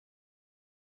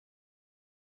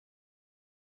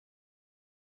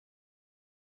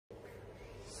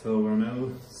So we're now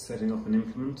setting up an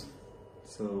implement.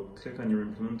 So click on your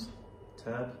implement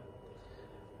tab.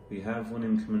 We have one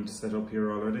implement set up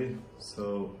here already.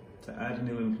 So to add a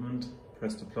new implement,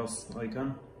 press the plus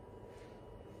icon.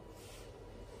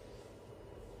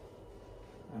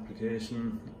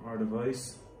 Application or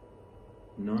device,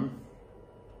 none.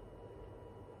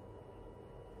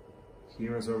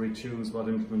 Here is where we choose what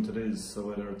implement it is, so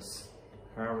whether it's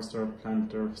harvester,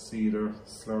 planter, seeder,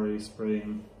 slurry,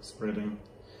 spraying, spreading.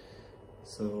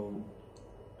 So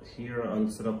here I'll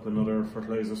set up another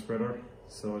fertilizer spreader,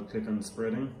 so I'll click on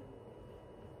spreading.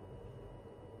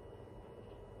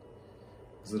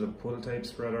 Is it a pull type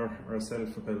spreader or a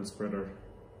self-propelled spreader?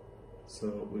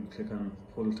 So we'll click on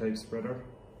pull type spreader.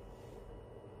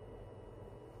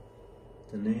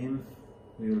 The name,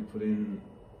 we will put in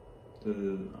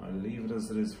I'll leave it as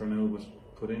it is for now, but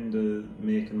put in the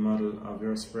make and model of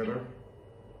your spreader.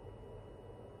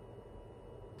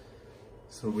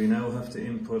 So we now have to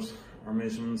input our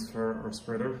measurements for our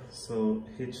spreader. So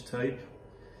hitch type,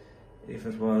 if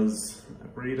it was a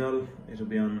breedall, it'll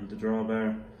be on the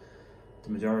drawbar. The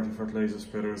majority of fertilizer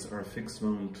spreaders are a fixed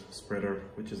mount spreader,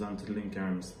 which is onto the link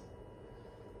arms.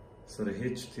 So the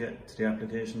hitch to the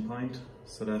application point,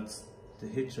 so that's the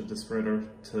hitch of the spreader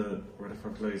to where the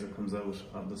fertilizer comes out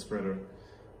of the spreader.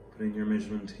 Put in your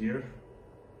measurement here.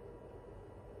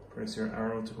 Press your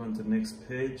arrow to go on to the next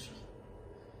page.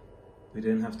 We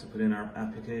then have to put in our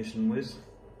application width,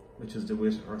 which is the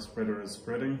width our spreader is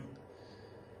spreading.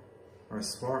 Our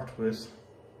swart width,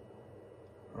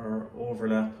 or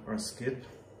overlap or skip.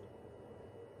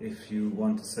 If you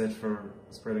want to set for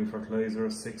spreading fertilizer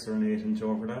 6 or an 8-inch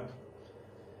overlap.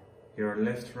 Your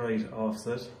left-right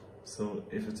offset. So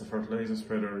if it's a fertilizer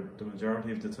spreader, the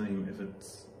majority of the time, if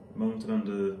it's mounted on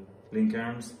the link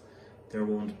arms, there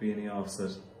won't be any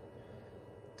offset.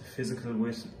 The physical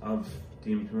width of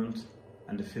the implement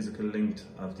and the physical length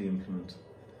of the implement.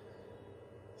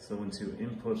 So once you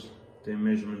input the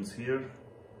measurements here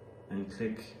and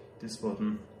click this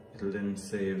button, it'll then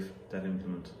save that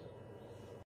implement.